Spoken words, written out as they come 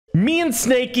Me and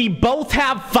Snaky both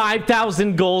have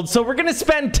 5,000 gold, so we're gonna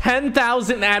spend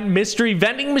 10,000 at mystery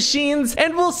vending machines,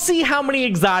 and we'll see how many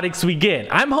exotics we get.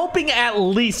 I'm hoping at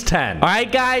least 10. All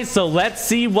right, guys, so let's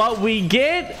see what we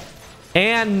get.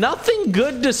 And nothing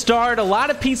good to start. A lot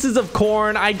of pieces of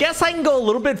corn. I guess I can go a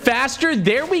little bit faster.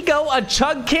 There we go, a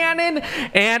chug cannon.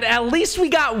 And at least we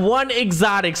got one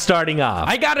exotic starting off.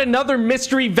 I got another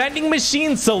mystery vending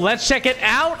machine, so let's check it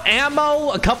out.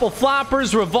 Ammo, a couple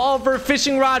floppers, revolver,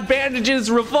 fishing rod,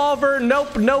 bandages, revolver.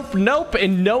 Nope, nope, nope.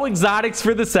 And no exotics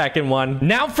for the second one.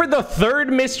 Now for the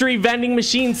third mystery vending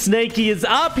machine, Snaky is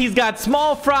up. He's got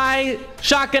small fry,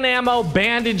 shotgun ammo,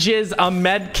 bandages, a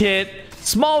med kit.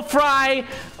 Small fry.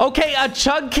 Okay, a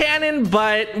chug cannon,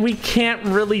 but we can't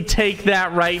really take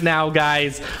that right now,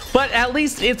 guys. But at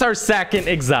least it's our second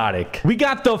exotic. We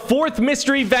got the fourth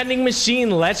mystery vending machine.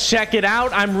 Let's check it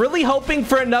out. I'm really hoping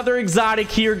for another exotic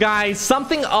here, guys.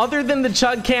 Something other than the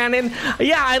chug cannon.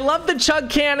 Yeah, I love the chug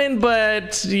cannon,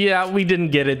 but yeah, we didn't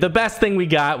get it. The best thing we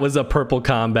got was a purple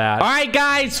combat. All right,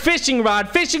 guys, fishing rod,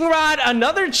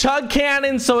 another chug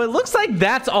cannon. So it looks like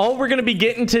that's all we're gonna be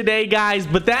getting today, guys.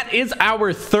 But that is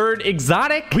our third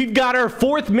exotic. We've got our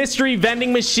fourth mystery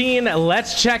vending machine.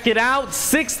 Let's check it out.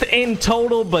 Sixth in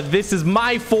total, but this is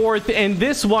my fourth, and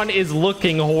this one is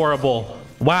looking horrible.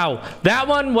 Wow, that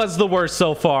one was the worst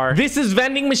so far. This is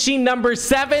vending machine number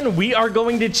 7. We are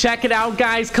going to check it out,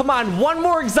 guys. Come on, one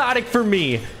more exotic for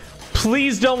me.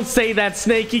 Please don't say that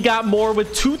Snaky got more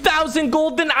with 2,000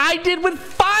 gold than I did with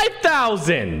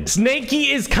 5,000.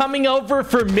 Snaky is coming over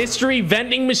for mystery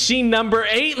vending machine number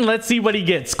 8, and let's see what he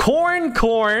gets.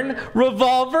 Corn,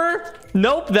 revolver.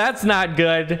 Nope, that's not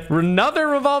good. Another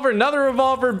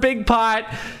revolver, big pot.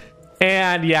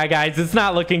 And yeah, guys, it's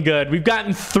not looking good. We've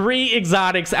gotten 3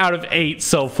 exotics out of 8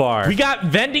 so far. We got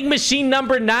vending machine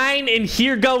number 9, and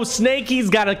here goes Snaky's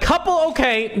got a couple.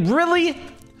 Okay, really?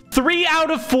 3 out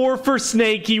of 4 for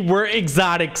Snaky were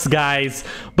exotics, guys.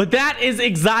 But that is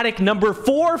exotic number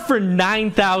 4 for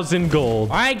 9,000 gold.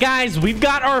 All right, guys, we've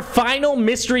got our final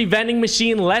mystery vending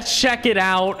machine. Let's check it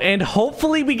out. And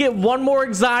hopefully we get one more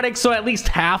exotic, so at least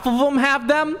half of them have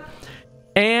them.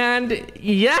 And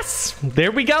yes,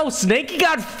 there we go. Snaky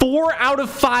got 4 out of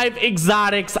 5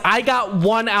 exotics. I got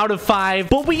 1 out of 5,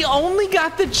 but we only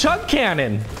got the chug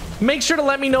cannon. Make sure to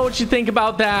let me know what you think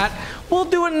about that. We'll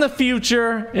do it in the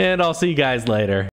future, and I'll see you guys later.